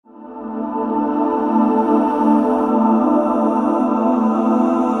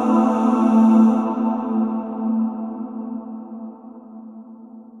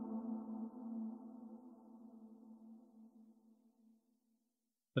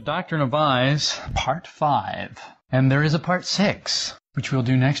The Doctrine of Eyes, Part 5. And there is a Part 6, which we'll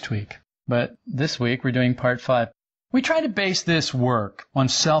do next week. But this week we're doing Part 5. We try to base this work on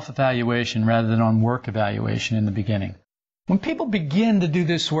self-evaluation rather than on work evaluation in the beginning. When people begin to do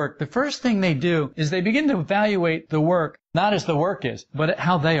this work, the first thing they do is they begin to evaluate the work, not as the work is, but at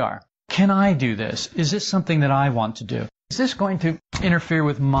how they are. Can I do this? Is this something that I want to do? Is this going to interfere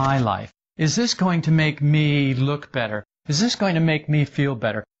with my life? Is this going to make me look better? Is this going to make me feel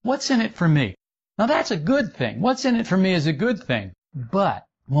better? What's in it for me? Now that's a good thing. What's in it for me is a good thing. But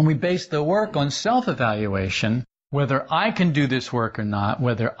when we base the work on self-evaluation, whether I can do this work or not,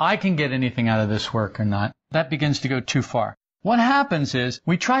 whether I can get anything out of this work or not, that begins to go too far. What happens is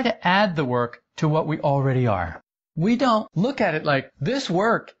we try to add the work to what we already are. We don't look at it like this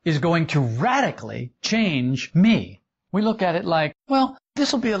work is going to radically change me. We look at it like, well,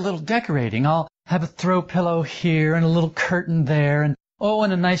 this will be a little decorating. I'll have a throw pillow here and a little curtain there and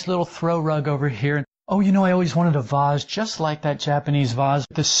a nice little throw rug over here. And I always wanted a vase just like that Japanese vase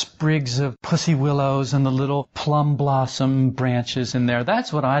with the sprigs of pussy willows and the little plum blossom branches in there.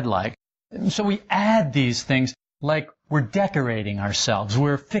 That's what I'd like. And so we add these things like we're decorating ourselves.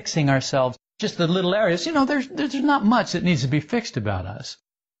 We're fixing ourselves. Just the little areas. There's not much that needs to be fixed about us.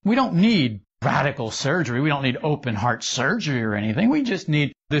 We don't need radical surgery. We don't need open heart surgery or anything. We just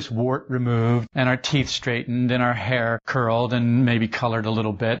need this wart removed and our teeth straightened and our hair curled and maybe colored a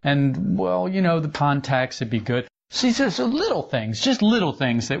little bit. And, the contacts would be good. See, so little things, just little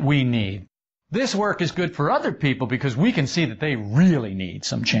things that we need. This work is good for other people because we can see that they really need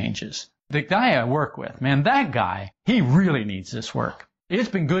some changes. The guy I work with, man, that guy, he really needs this work. It's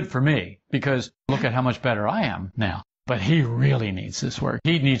been good for me because look at how much better I am now. But he really needs this work.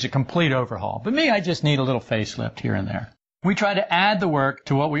 He needs a complete overhaul. But me, I just need a little facelift here and there. We try to add the work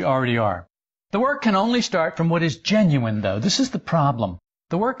to what we already are. The work can only start from what is genuine, though. This is the problem.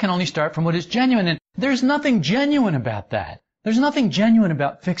 The work can only start from what is genuine, and there's nothing genuine about that. There's nothing genuine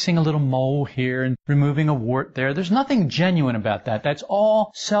about fixing a little mole here and removing a wart there. There's nothing genuine about that. That's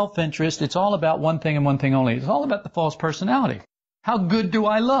all self-interest. It's all about one thing and one thing only. It's all about the false personality. How good do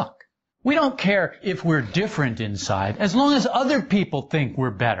I look? We don't care if we're different inside, as long as other people think we're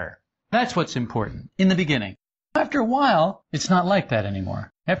better. That's what's important in the beginning. After a while, it's not like that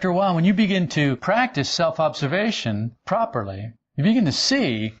anymore. After a while, when you begin to practice self-observation properly, you begin to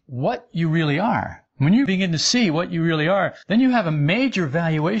see what you really are. When you begin to see what you really are, then you have a major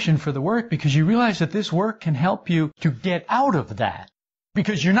valuation for the work because you realize that this work can help you to get out of that.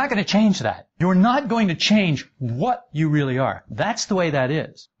 Because you're not going to change that. You're not going to change what you really are. That's the way that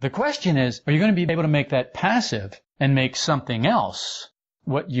is. The question is, are you going to be able to make that passive and make something else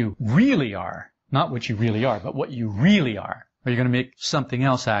what you really are? Not what you really are, but what you really are. Are you going to make something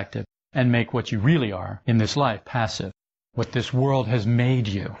else active and make what you really are in this life passive? What this world has made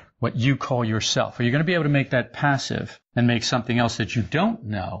you, what you call yourself. Are you going to be able to make that passive and make something else that you don't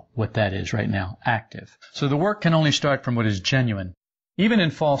know what that is right now active? So the work can only start from what is genuine. Even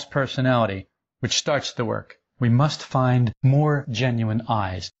in false personality, which starts the work, we must find more genuine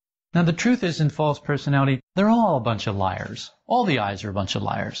eyes. Now, the truth is in false personality, they're all a bunch of liars. All the eyes are a bunch of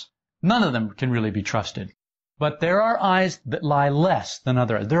liars. None of them can really be trusted. But there are eyes that lie less than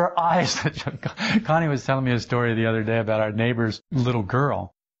other eyes. There are eyes that... Connie was telling me a story the other day about our neighbor's little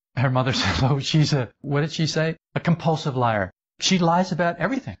girl. Her mother said, she's what did she say? A compulsive liar. She lies about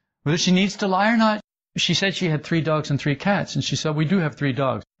everything. Whether she needs to lie or not. She said she had 3 dogs and 3 cats, and she said, we do have 3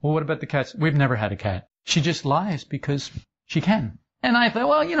 dogs. Well, what about the cats? We've never had a cat. She just lies because she can. And I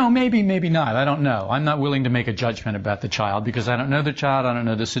thought, maybe not. I don't know. I'm not willing to make a judgment about the child because I don't know the child. I don't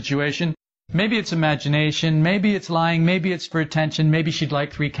know the situation. Maybe it's imagination. Maybe it's lying. Maybe it's for attention. Maybe she'd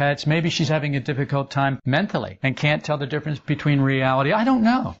like 3 cats. Maybe she's having a difficult time mentally and can't tell the difference between reality. I don't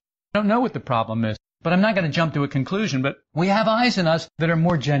know. I don't know what the problem is. But I'm not going to jump to a conclusion. But we have eyes in us that are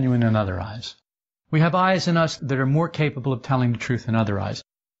more genuine than other eyes. We have eyes in us that are more capable of telling the truth than other eyes.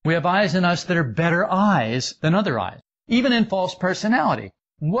 We have eyes in us that are better eyes than other eyes, even in false personality.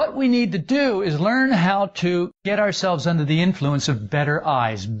 What we need to do is learn how to get ourselves under the influence of better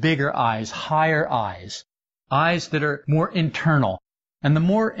eyes, bigger eyes, higher eyes that are more internal. And the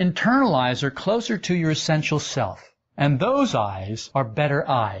more internal eyes are closer to your essential self. And those eyes are better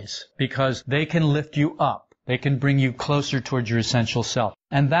eyes because they can lift you up. They can bring you closer towards your essential self.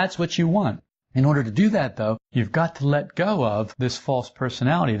 And that's what you want. In order to do that, though, you've got to let go of this false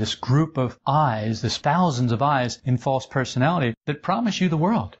personality, this group of eyes, this thousands of eyes in false personality that promise you the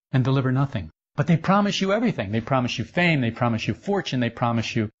world and deliver nothing. But they promise you everything. They promise you fame, they promise you fortune, they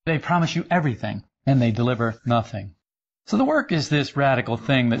promise you everything, and they deliver nothing. So the work is this radical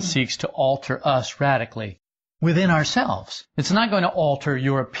thing that seeks to alter us radically. within ourselves. It's not going to alter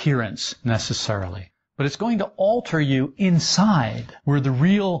your appearance necessarily, but it's going to alter you inside, where the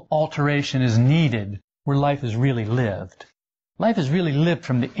real alteration is needed, where life is really lived. Life is really lived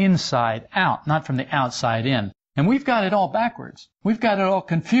from the inside out, not from the outside in. And we've got it all backwards. We've got it all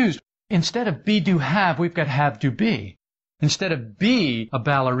confused. Instead of be, do, have, we've got have, do, be. Instead of be a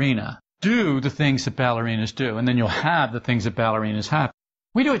ballerina, do the things that ballerinas do, and then you'll have the things that ballerinas have.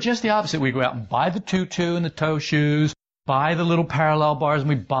 We do it just the opposite. We go out and buy the tutu and the toe shoes, buy the little parallel bars, and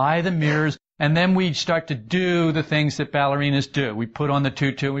we buy the mirrors, and then we start to do the things that ballerinas do. We put on the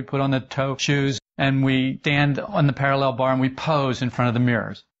tutu, we put on the toe shoes, and we stand on the parallel bar and we pose in front of the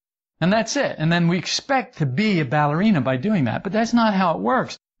mirrors. And that's it. And then we expect to be a ballerina by doing that. But that's not how it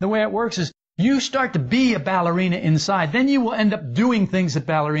works. The way it works is you start to be a ballerina inside. Then you will end up doing things that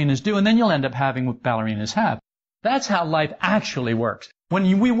ballerinas do, and then you'll end up having what ballerinas have. That's how life actually works.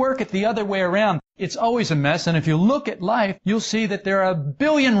 When we work it the other way around, it's always a mess. And if you look at life, you'll see that there are a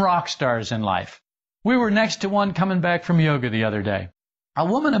billion rock stars in life. We were next to one coming back from yoga the other day. A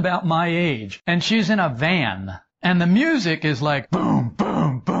woman about my age, and she's in a van. And the music is like boom,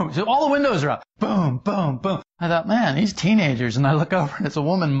 boom, boom. So all the windows are up. Boom, boom, boom. I thought, man, these teenagers. And I look over and it's a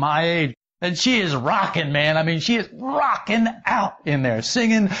woman my age. And she is rocking, man. I mean, she is rocking out in there,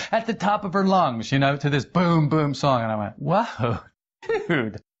 singing at the top of her lungs, to this boom, boom song. And I went, whoa,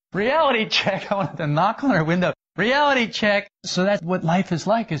 dude. Reality check. I wanted to knock on her window. Reality check. So that's what life is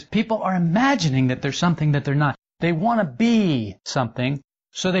like, is people are imagining that they're something that they're not. They want to be something.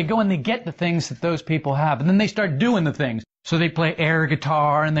 So they go and they get the things that those people have, and then they start doing the things. So they play air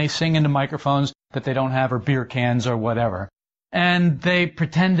guitar, and they sing into microphones that they don't have, or beer cans, or whatever. And they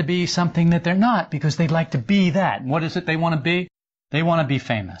pretend to be something that they're not, because they'd like to be that. And what is it they want to be? They want to be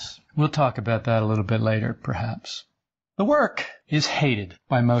famous. We'll talk about that a little bit later, perhaps. The work is hated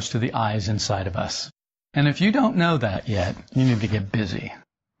by most of the eyes inside of us. And if you don't know that yet, you need to get busy,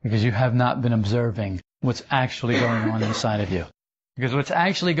 because you have not been observing what's actually going on inside of you. Because what's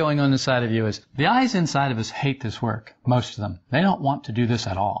actually going on inside of you is the eyes inside of us hate this work, most of them. They don't want to do this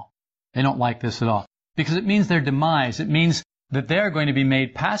at all. They don't like this at all. Because it means their demise. It means that they're going to be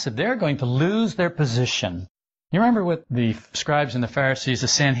made passive. They're going to lose their position. You remember what the scribes and the Pharisees, the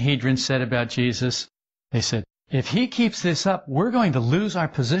Sanhedrin, said about Jesus? They said, if he keeps this up, we're going to lose our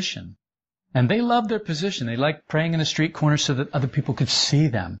position. And they loved their position. They liked praying in the street corner so that other people could see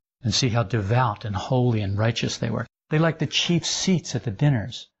them and see how devout and holy and righteous they were. They like the chief seats at the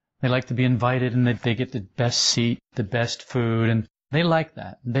dinners. They like to be invited and they get the best seat, the best food, and they like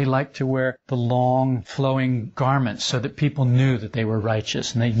that. They like to wear the long, flowing garments so that people knew that they were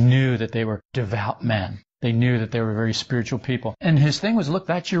righteous and they knew that they were devout men. They knew that they were very spiritual people. And his thing was, look,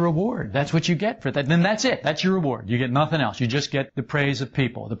 that's your reward. That's what you get for that. Then that's it. That's your reward. You get nothing else. You just get the praise of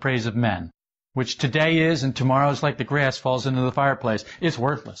people, the praise of men, which today is and tomorrow is like the grass falls into the fireplace. It's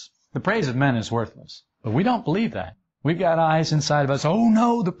worthless. The praise of men is worthless. But we don't believe that. We've got eyes inside of us. Oh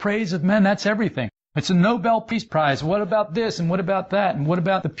no, the praise of men, that's everything. It's a Nobel Peace Prize. What about this? And what about that? And what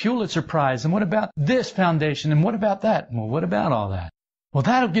about the Pulitzer Prize? And what about this foundation? And what about that? Well, what about all that? Well,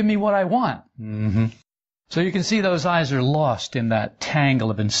 that'll give me what I want. So you can see those eyes are lost in that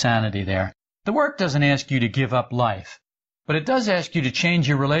tangle of insanity there. The work doesn't ask you to give up life, but it does ask you to change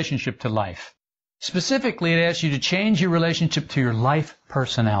your relationship to life. Specifically, it asks you to change your relationship to your life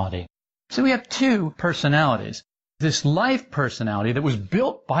personality. So we have two personalities. This life personality that was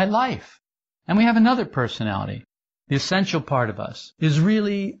built by life. And we have another personality. The essential part of us is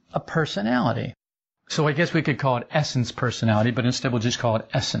really a personality. So I guess we could call it essence personality, but instead we'll just call it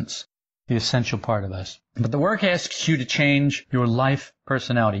essence, the essential part of us. But the work asks you to change your life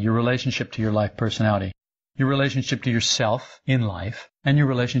personality, your relationship to your life personality, your relationship to yourself in life, and your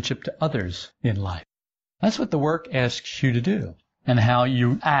relationship to others in life. That's what the work asks you to do, and how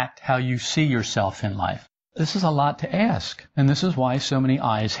you act, how you see yourself in life. This is a lot to ask, and this is why so many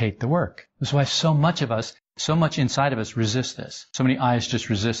eyes hate the work. This is why so much of us, so much inside of us resist this. So many eyes just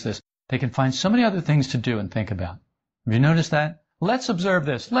resist this. They can find so many other things to do and think about. Have you noticed that? Let's observe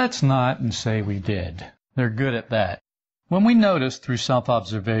this. Let's not and say we did. They're good at that. When we notice through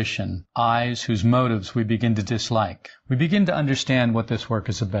self-observation eyes whose motives we begin to dislike, we begin to understand what this work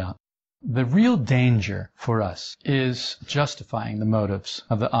is about. The real danger for us is justifying the motives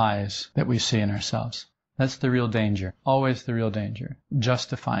of the eyes that we see in ourselves. That's the real danger. Always the real danger.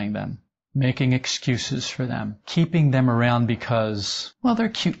 Justifying them. Making excuses for them. Keeping them around because, well, they're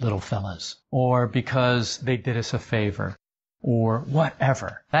cute little fellas. Or because they did us a favor. Or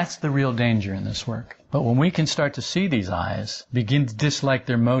whatever. That's the real danger in this work. But when we can start to see these eyes, begin to dislike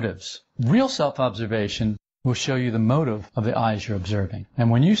their motives, real self-observation will show you the motive of the eyes you're observing. And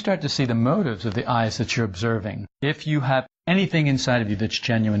when you start to see the motives of the eyes that you're observing, if you have anything inside of you that's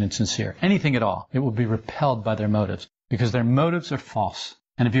genuine and sincere, anything at all, it will be repelled by their motives, because their motives are false.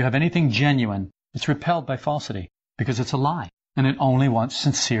 And if you have anything genuine, it's repelled by falsity, because it's a lie. And it only wants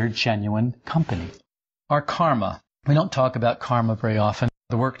sincere, genuine company. Our karma. We don't talk about karma very often.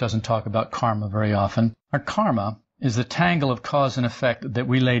 The work doesn't talk about karma very often. Our karma is the tangle of cause and effect that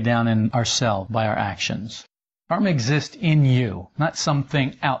we lay down in ourselves by our actions. Karma exists in you, not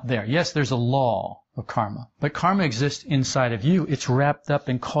something out there. Yes, there's a law of karma, but karma exists inside of you. It's wrapped up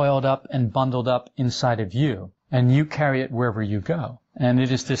and coiled up and bundled up inside of you, and you carry it wherever you go. And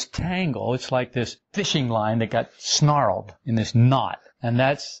it is this tangle. It's like this fishing line that got snarled in this knot, and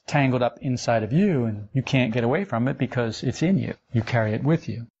that's tangled up inside of you, and you can't get away from it because it's in you. You carry it with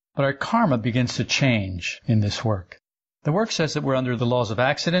you. But our karma begins to change in this work. The work says that we're under the laws of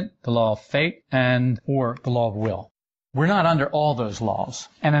accident, the law of fate, or the law of will. We're not under all those laws.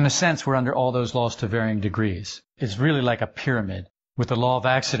 And in a sense, we're under all those laws to varying degrees. It's really like a pyramid, with the law of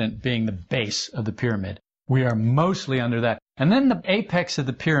accident being the base of the pyramid. We are mostly under that. And then the apex of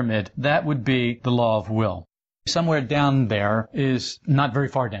the pyramid, that would be the law of will. Somewhere down there is, not very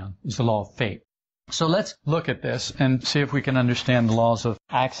far down, is the law of fate. So let's look at this and see if we can understand the laws of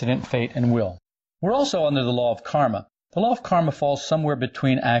accident, fate, and will. We're also under the law of karma. The law of karma falls somewhere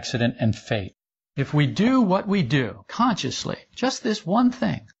between accident and fate. If we do what we do consciously, just this one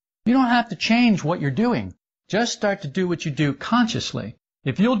thing, you don't have to change what you're doing. Just start to do what you do consciously.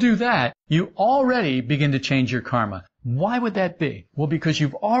 If you'll do that, you already begin to change your karma. Why would that be? Well, because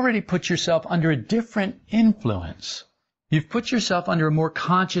you've already put yourself under a different influence. You've put yourself under a more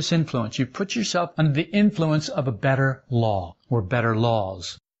conscious influence. You've put yourself under the influence of a better law or better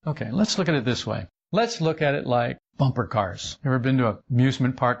laws. Okay, let's look at it this way. Let's look at it like bumper cars. Ever been to an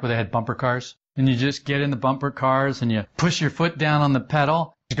amusement park where they had bumper cars? And you just get in the bumper cars and you push your foot down on the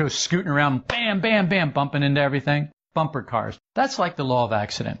pedal. You go scooting around, bam, bam, bam, bumping into everything. Bumper cars. That's like the law of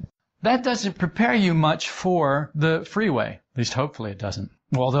accident. That doesn't prepare you much for the freeway. At least hopefully it doesn't.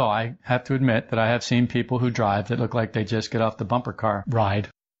 Although I have to admit that I have seen people who drive that look like they just get off the bumper car ride.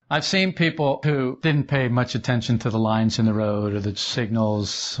 I've seen people who didn't pay much attention to the lines in the road or the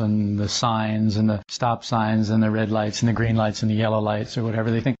signals and the signs and the stop signs and the red lights and the green lights and the yellow lights or whatever.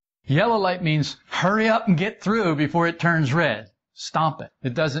 They think yellow light means hurry up and get through before it turns red. Stomp it.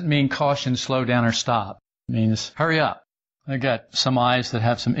 It doesn't mean caution, slow down, or stop. It means hurry up. I got some eyes that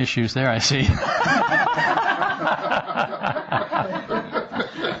have some issues there, I see.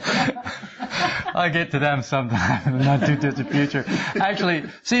 I'll get to them sometime in the not too distant future. Actually,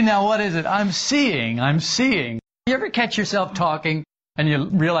 see now what is it? I'm seeing. You ever catch yourself talking and you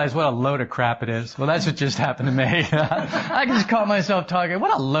realize what a load of crap it is? Well, that's what just happened to me. I just caught myself talking.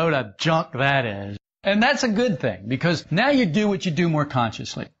 What a load of junk that is. And that's a good thing, because now you do what you do more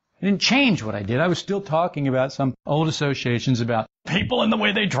consciously. I didn't change what I did. I was still talking about some old associations about people and the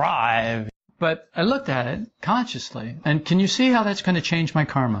way they drive. But I looked at it consciously. And can you see how that's going to change my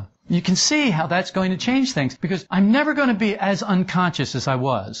karma? You can see how that's going to change things, because I'm never going to be as unconscious as I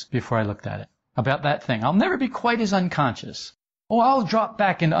was before I looked at it about that thing. I'll never be quite as unconscious. Oh, I'll drop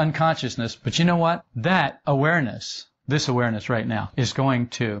back into unconsciousness. But you know what? That awareness, this awareness right now, is going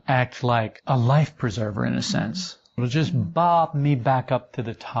to act like a life preserver in a sense. It'll just bob me back up to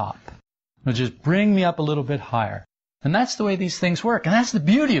the top. It'll just bring me up a little bit higher. And that's the way these things work. And that's the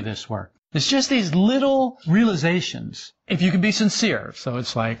beauty of this work. It's just these little realizations. If you can be sincere. So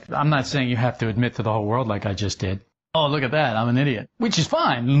it's like, I'm not saying you have to admit to the whole world like I just did. Oh, look at that. I'm an idiot. Which is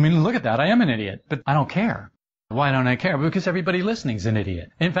fine. I mean, look at that. I am an idiot. But I don't care. Why don't I care? Because everybody listening is an idiot.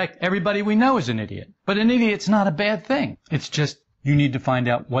 In fact, everybody we know is an idiot. But an idiot's not a bad thing. It's just you need to find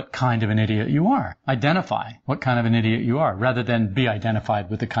out what kind of an idiot you are. Identify what kind of an idiot you are, rather than be identified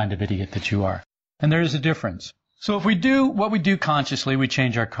with the kind of idiot that you are. And there is a difference. So if we do what we do consciously, we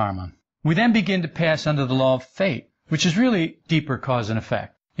change our karma. We then begin to pass under the law of fate, which is really deeper cause and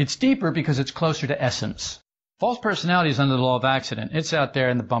effect. It's deeper because it's closer to essence. False personality is under the law of accident. It's out there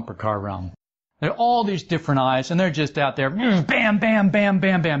in the bumper car realm. There are all these different eyes, and they're just out there, bam, bam, bam,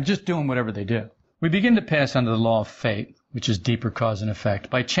 bam, bam, just doing whatever they do. We begin to pass under the law of fate, which is deeper cause and effect.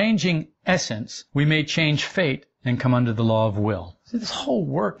 By changing essence, we may change fate and come under the law of will. See, this whole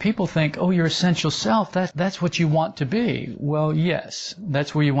work, people think, oh, your essential self, that's what you want to be. Well, yes,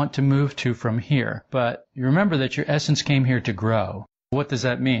 that's where you want to move to from here. But you remember that your essence came here to grow. What does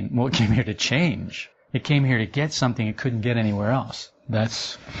that mean? Well, it came here to change. It came here to get something it couldn't get anywhere else.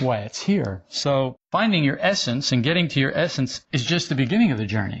 That's why it's here. So finding your essence and getting to your essence is just the beginning of the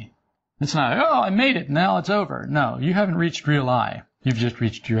journey. It's not, oh, I made it, now it's over. No, you haven't reached real I. You've just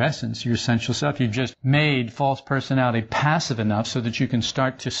reached your essence, your essential self. You've just made false personality passive enough so that you can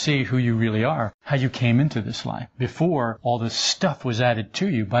start to see who you really are, how you came into this life. Before, all this stuff was added to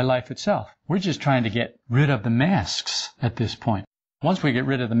you by life itself. We're just trying to get rid of the masks at this point. Once we get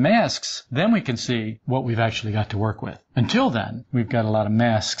rid of the masks, then we can see what we've actually got to work with. Until then, we've got a lot of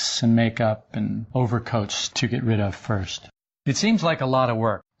masks and makeup and overcoats to get rid of first. It seems like a lot of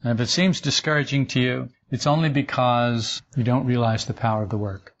work. And if it seems discouraging to you, it's only because you don't realize the power of the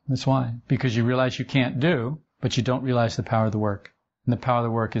work. That's why. Because you realize you can't do, but you don't realize the power of the work. And the power of the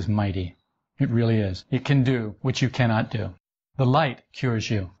work is mighty. It really is. It can do what you cannot do. The light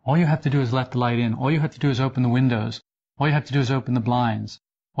cures you. All you have to do is let the light in. All you have to do is open the windows. All you have to do is open the blinds.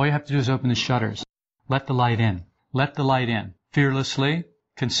 All you have to do is open the shutters. Let the light in. Let the light in. Fearlessly,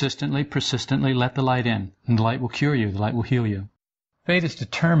 consistently, persistently, let the light in. And the light will cure you. The light will heal you. Fate is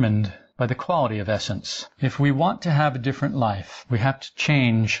determined by the quality of essence. If we want to have a different life, we have to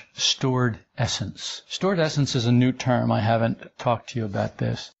change stored essence. Stored essence is a new term. I haven't talked to you about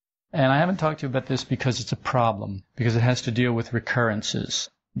this. And I haven't talked to you about this because it's a problem, because it has to deal with recurrences.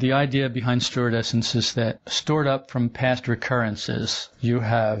 The idea behind stored essence is that stored up from past recurrences, you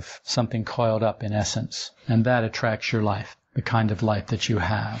have something coiled up in essence, and that attracts your life. The kind of life that you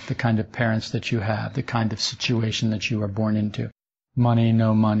have, the kind of parents that you have, the kind of situation that you are born into. Money,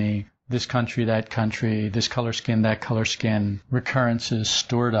 no money, this country, this color skin, that color skin, recurrences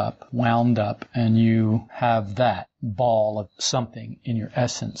stored up, wound up, and you have that ball of something in your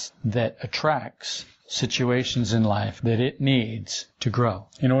essence that attracts situations in life that it needs to grow.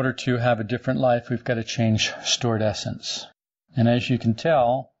 In order to have a different life, we've got to change stored essence. And as you can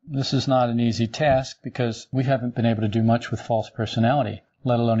tell, this is not an easy task because we haven't been able to do much with false personality,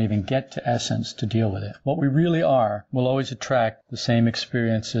 let alone even get to essence to deal with it. What we really are will always attract the same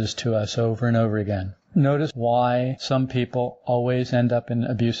experiences to us over and over again. Notice why some people always end up in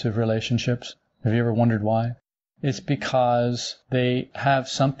abusive relationships? Have you ever wondered why? It's because they have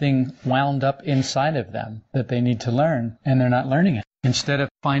something wound up inside of them that they need to learn, and they're not learning it. Instead of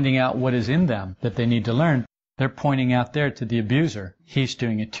finding out what is in them that they need to learn, they're pointing out there to the abuser, he's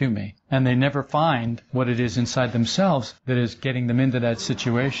doing it to me. And they never find what it is inside themselves that is getting them into that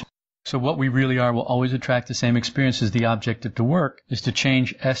situation. So what we really are will always attract the same experiences. The objective to work is to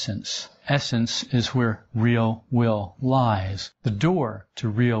change essence. Essence is where real will lies. The door to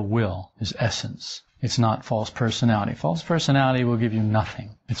real will is essence. It's not false personality. False personality will give you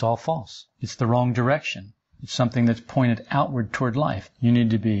nothing. It's all false. It's the wrong direction. It's something that's pointed outward toward life. You need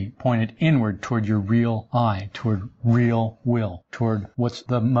to be pointed inward toward your real I, toward real will, toward what's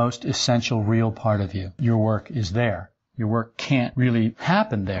the most essential real part of you. Your work is there. Your work can't really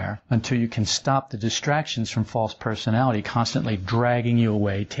happen there until you can stop the distractions from false personality constantly dragging you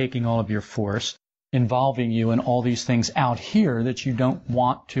away, taking all of your force, involving you in all these things out here that you don't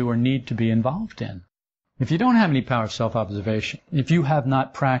want to or need to be involved in. If you don't have any power of self-observation, if you have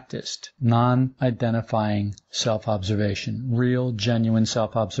not practiced non-identifying self-observation, real, genuine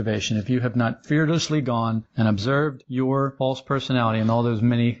self-observation, if you have not fearlessly gone and observed your false personality and all those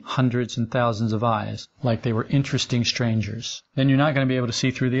many hundreds and thousands of eyes like they were interesting strangers, then you're not going to be able to see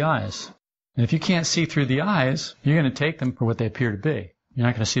through the eyes. And if you can't see through the eyes, you're going to take them for what they appear to be. You're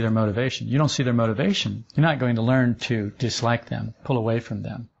not going to see their motivation. You don't see their motivation. You're not going to learn to dislike them, pull away from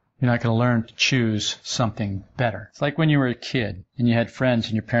them. You're not going to learn to choose something better. It's like when you were a kid and you had friends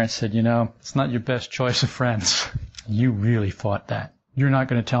and your parents said, you know, it's not your best choice of friends. You really fought that. You're not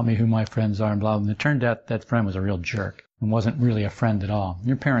going to tell me who my friends are and blah, blah. And it turned out that friend was a real jerk and wasn't really a friend at all.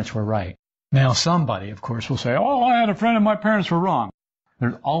 Your parents were right. Now somebody, of course, will say, oh, I had a friend and my parents were wrong.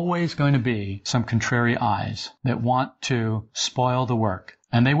 There's always going to be some contrary eyes that want to spoil the work.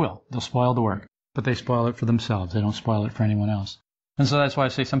 And they will. They'll spoil the work. But they spoil it for themselves. They don't spoil it for anyone else. And so that's why I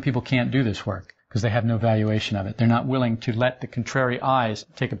say some people can't do this work, because they have no valuation of it. They're not willing to let the contrary eyes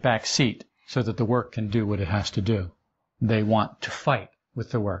take a back seat so that the work can do what it has to do. They want to fight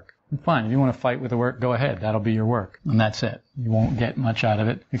with the work. And fine, if you want to fight with the work, go ahead. That'll be your work. And that's it. You won't get much out of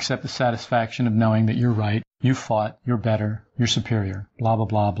it except the satisfaction of knowing that you're right, you fought, you're better, you're superior, blah, blah,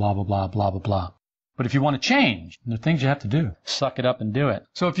 blah, blah, blah, blah, blah, blah, blah. But if you want to change, there are things you have to do. Suck it up and do it.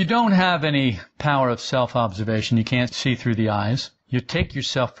 So if you don't have any power of self-observation, you can't see through the eyes. You take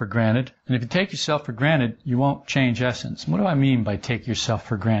yourself for granted. And if you take yourself for granted, you won't change essence. What do I mean by take yourself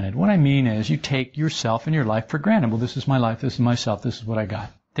for granted? What I mean is you take yourself and your life for granted. Well, this is my life. This is myself. This is what I got.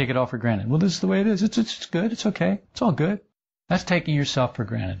 Take it all for granted. Well, this is the way it is. It's good. It's okay. It's all good. That's taking yourself for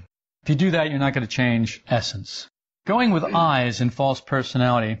granted. If you do that, you're not going to change essence. Going with eyes in false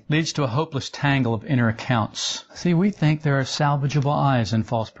personality leads to a hopeless tangle of inner accounts. See, we think there are salvageable eyes in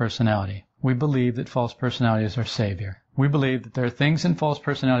false personality. We believe that false personality is our savior. We believe that there are things in false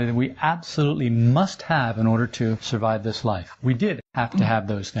personality that we absolutely must have in order to survive this life. We did have to have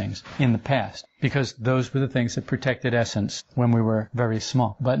those things in the past because those were the things that protected essence when we were very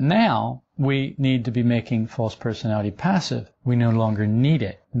small. But now we need to be making false personality passive. We no longer need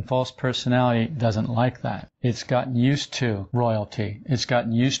it. And false personality doesn't like that. It's gotten used to royalty. It's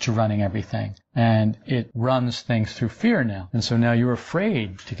gotten used to running everything. And it runs things through fear now. And so now you're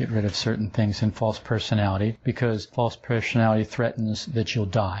afraid to get rid of certain things in false personality because false personality threatens that you'll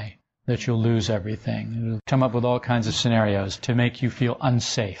die, that you'll lose everything. It'll come up with all kinds of scenarios to make you feel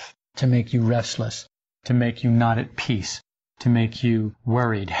unsafe, to make you restless, to make you not at peace, to make you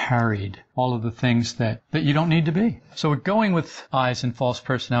worried, harried, all of the things that you don't need to be. So going with eyes and false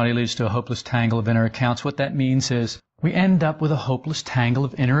personality leads to a hopeless tangle of inner accounts. What that means is we end up with a hopeless tangle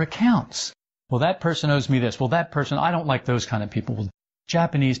of inner accounts. Well, that person owes me this. Well, that person, I don't like those kind of people. Well,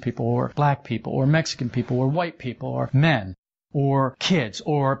 Japanese people or black people or Mexican people or white people or men or kids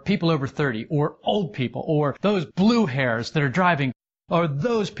or people over 30 or old people or those blue hairs that are driving or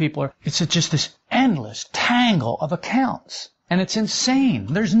those people. It's just this endless tangle of accounts. And it's insane.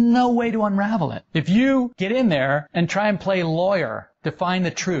 There's no way to unravel it. If you get in there and try and play lawyer to find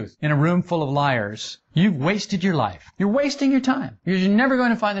the truth in a room full of liars, you've wasted your life. You're wasting your time. You're never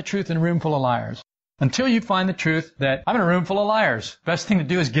going to find the truth in a room full of liars. Until you find the truth that I'm in a room full of liars. Best thing to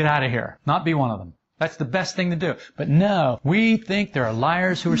do is get out of here, not be one of them. That's the best thing to do. But no, we think there are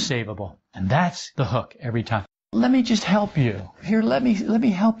liars who are savable. And that's the hook every time. Let me just help you. Here, let me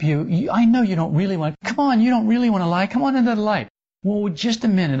help you. I know you don't really want, come on, you don't really want to lie. Come on into the light. Well, just a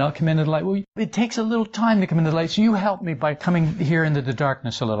minute, I'll come into the light. Well, it takes a little time to come into the light, so you help me by coming here into the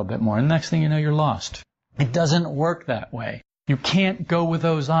darkness a little bit more. And the next thing you know, you're lost. It doesn't work that way. You can't go with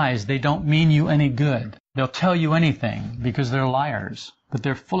those eyes. They don't mean you any good. They'll tell you anything because they're liars. But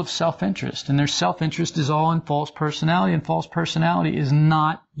they're full of self-interest, and their self-interest is all in false personality, and false personality is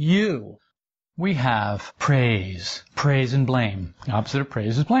not you. We have praise and blame. The opposite of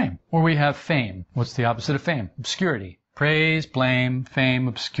praise is blame. Or we have fame. What's the opposite of fame? Obscurity. Praise, blame, fame,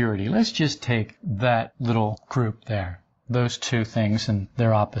 obscurity. Let's just take that little group there. Those two things and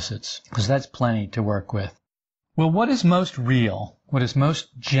their opposites. Because that's plenty to work with. Well, what is most real? What is most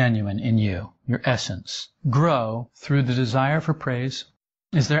genuine in you? Your essence. Grow through the desire for praise.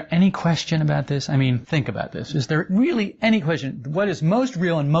 Is there any question about this? I mean, think about this. Is there really any question? What is most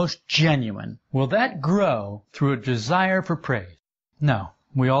real and most genuine? Will that grow through a desire for praise? No.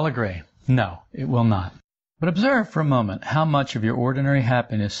 We all agree. No, it will not. But observe for a moment how much of your ordinary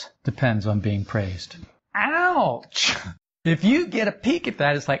happiness depends on being praised. Ouch! If you get a peek at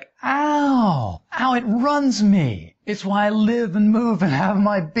that, it's like, ow! Ow, it runs me. It's why I live and move and have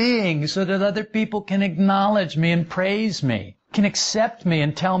my being, so that other people can acknowledge me and praise me, can accept me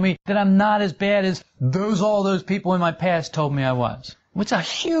and tell me that I'm not as bad as all those people in my past told me I was. It's a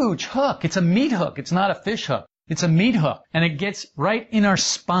huge hook. It's a meat hook. It's not a fish hook. It's a meat hook. And it gets right in our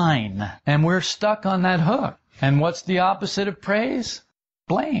spine. And we're stuck on that hook. And what's the opposite of praise?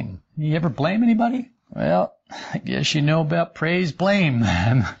 Blame. You ever blame anybody? Well, I guess you know about praise, blame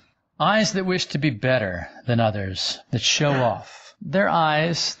then. Eyes that wish to be better than others, that show off. They're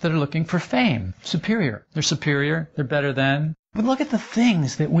eyes that are looking for fame, superior. They're superior, they're better than. But look at the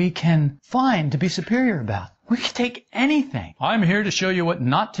things that we can find to be superior about. We can take anything. I'm here to show you what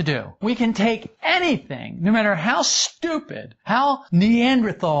not to do. We can take anything, no matter how stupid, how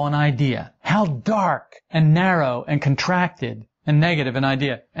Neanderthal an idea, how dark and narrow and contracted and negative an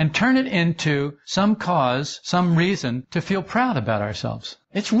idea, and turn it into some cause, some reason to feel proud about ourselves.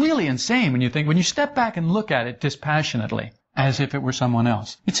 It's really insane when you step back and look at it dispassionately, as if it were someone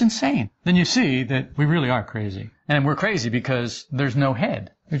else. It's insane. Then you see that we really are crazy. And we're crazy because there's no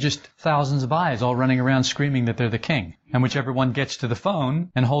head. They're just thousands of eyes all running around screaming that they're the king. And whichever one gets to the phone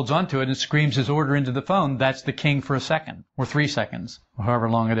and holds onto it and screams his order into the phone, that's the king for a second, or 3 seconds, or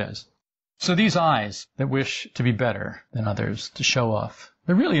however long it is. So these eyes that wish to be better than others, to show off,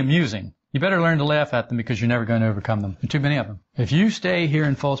 they're really amusing. You better learn to laugh at them because you're never going to overcome them. There are too many of them. If you stay here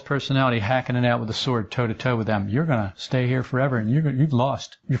in false personality hacking it out with a sword toe-to-toe with them, you're going to stay here forever and you've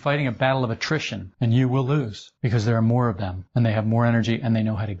lost. You're fighting a battle of attrition and you will lose because there are more of them and they have more energy and they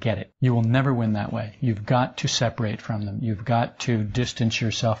know how to get it. You will never win that way. You've got to separate from them. You've got to distance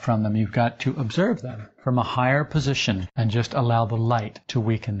yourself from them. You've got to observe them from a higher position and just allow the light to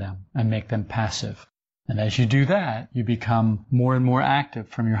weaken them and make them passive. And as you do that, you become more and more active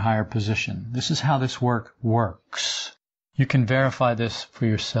from your higher position. This is how this work works. You can verify this for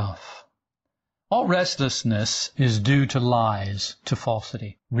yourself. All restlessness is due to lies, to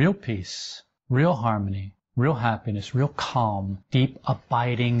falsity. Real peace, real harmony, real happiness, real calm, deep,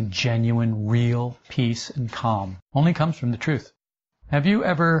 abiding, genuine, real peace and calm only comes from the truth. Have you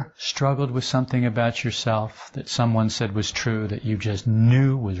ever struggled with something about yourself that someone said was true that you just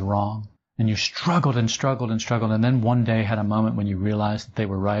knew was wrong? And you struggled and struggled and struggled, and then one day had a moment when you realized that they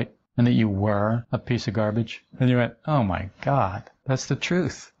were right and that you were a piece of garbage? And you went, oh my God, that's the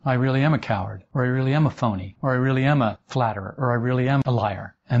truth. I really am a coward, or I really am a phony, or I really am a flatterer, or I really am a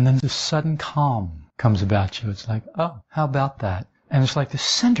liar. And then this sudden calm comes about you. It's like, oh, how about that? And it's like the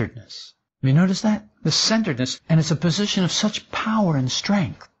centeredness. Have you noticed that? The centeredness, and it's a position of such power and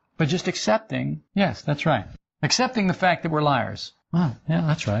strength. But just accepting, yes, that's right. Accepting the fact that we're liars. Oh, yeah,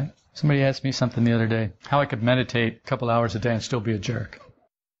 that's right. Somebody asked me something the other day, how I could meditate a couple hours a day and still be a jerk.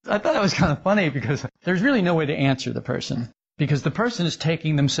 I thought it was kind of funny because there's really no way to answer the person. Because the person is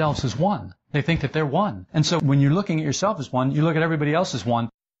taking themselves as one. They think that they're one. And so when you're looking at yourself as one, you look at everybody else as one.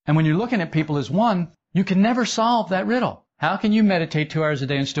 And when you're looking at people as one, you can never solve that riddle. How can you meditate 2 hours a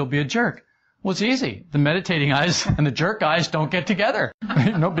day and still be a jerk? Well, it's easy. The meditating eyes and the jerk eyes don't get together.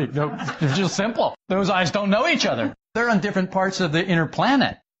 No, it's just simple. Those eyes don't know each other. They're on different parts of the inner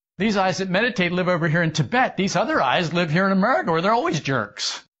planet. These eyes that meditate live over here in Tibet. These other eyes live here in America where they're always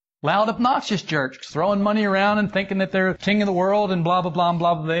jerks. Loud, obnoxious jerks, throwing money around and thinking that they're king of the world and blah, blah, blah,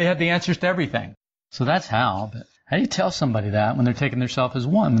 blah, blah. They have the answers to everything. So that's how. But how do you tell somebody that when they're taking themselves as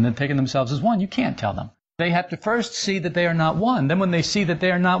one? When they're taking themselves as one, you can't tell them. They have to first see that they are not one. Then when they see that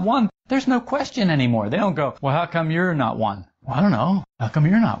they are not one, there's no question anymore. They don't go, well, how come you're not one? Well, I don't know. How come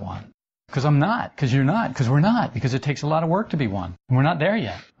you're not one? Because I'm not. Because you're not. Because we're not. Because it takes a lot of work to be one. And we're not there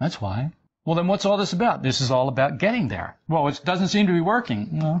yet. That's why. Well, then what's all this about? This is all about getting there. Well, it doesn't seem to be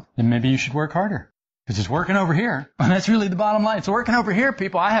working. Well, then maybe you should work harder. Because it's working over here. And that's really the bottom line. It's working over here,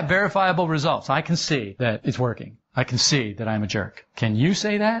 people. I have verifiable results. I can see that it's working. I can see that I'm a jerk. Can you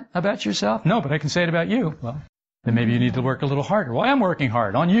say that about yourself? No, but I can say it about you. Well, then maybe you need to work a little harder. Well, I am working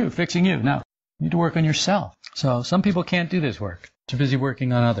hard on you, fixing you. No, you need to work on yourself. So some people can't do this work. They're busy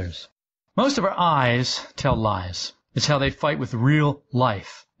working on others. Most of our eyes tell lies. It's how they fight with real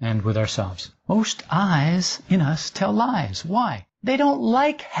life and with ourselves. Most eyes in us tell lies. Why? They don't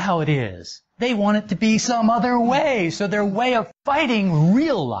like how it is. They want it to be some other way. So their way of fighting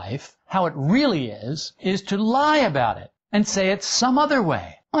real life, how it really is to lie about it and say it's some other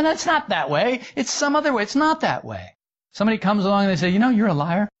way. Well, that's not that way. It's some other way. It's not that way. Somebody comes along and they say, you know, you're a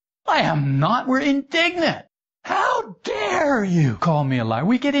liar. I am not. We're indignant. How dare you call me a liar?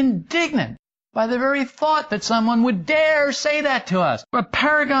 We get indignant by the very thought that someone would dare say that to us. A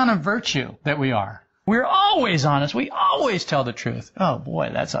paragon of virtue that we are. We're always honest. We always tell the truth. Oh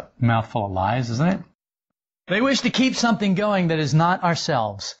boy, that's a mouthful of lies, isn't it? They wish to keep something going that is not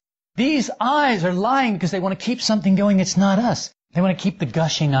ourselves. These eyes are lying because they want to keep something going that's not us. They want to keep the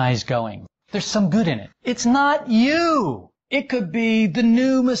gushing eyes going. There's some good in it. It's not you. It could be the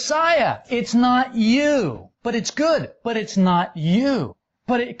new Messiah. It's not you. But it's good. But it's not you.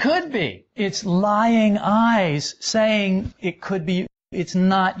 But it could be. It's lying eyes saying it could be. It's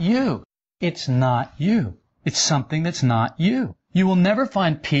not you. It's not you. It's something that's not you. You will never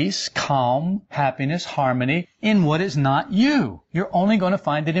find peace, calm, happiness, harmony in what is not you. You're only going to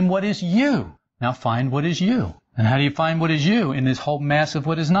find it in what is you. Now find what is you. And how do you find what is you in this whole mass of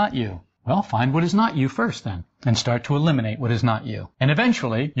what is not you? Well, find what is not you first then, and start to eliminate what is not you. And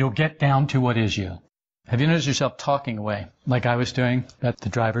eventually, you'll get down to what is you. Have you noticed yourself talking away, like I was doing at the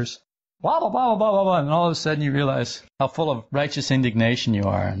drivers? Blah, blah, blah, blah, blah, blah, and all of a sudden you realize how full of righteous indignation you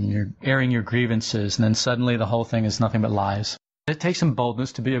are, and you're airing your grievances, and then suddenly the whole thing is nothing but lies. It takes some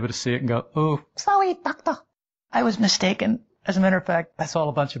boldness to be able to see it and go, oh, sorry, doctor, I was mistaken. As a matter of fact, that's all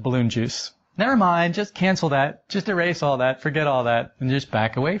a bunch of balloon juice. Never mind, just cancel that, just erase all that, forget all that, and just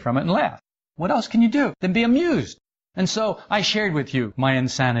back away from it and laugh. What else can you do than be amused? And so I shared with you my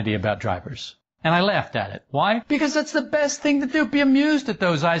insanity about drivers. And I laughed at it. Why? Because that's the best thing to do. Be amused at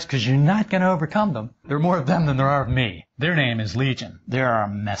those eyes, because you're not going to overcome them. There are more of them than there are of me. Their name is Legion. There are a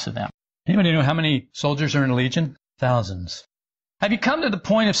mess of them. Anybody know how many soldiers are in a Legion? Thousands. Have you come to the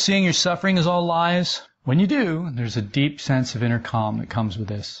point of seeing your suffering as all lies? When you do, there's a deep sense of inner calm that comes with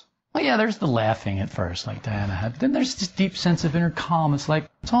this. Well, yeah, there's the laughing at first, like Diana had. But then there's this deep sense of inner calm. It's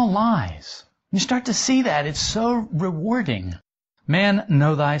like, it's all lies. You start to see that. It's so rewarding. Man,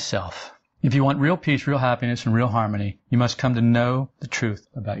 know thyself. If you want real peace, real happiness, and real harmony, you must come to know the truth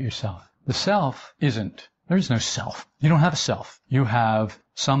about yourself. The self isn't. There is no self. You don't have a self. You have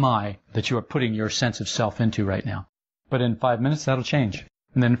some I that you are putting your sense of self into right now. But in 5 minutes, that'll change.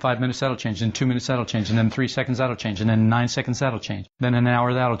 And then in 5 minutes, that'll change. In 2 minutes, that'll change. And then 3 seconds, that'll change. And then 9 seconds, that'll change. Then in an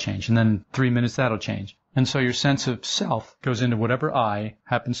hour, that'll change. And then 3 minutes, that'll change. And so your sense of self goes into whatever I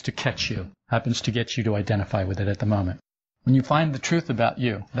happens to catch you, happens to get you to identify with it at the moment. When you find the truth about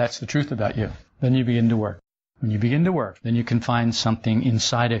you, that's the truth about you, then you begin to work. When you begin to work, then you can find something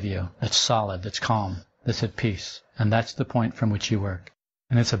inside of you that's solid, that's calm, that's at peace. And that's the point from which you work.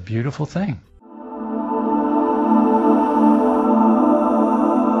 And it's a beautiful thing.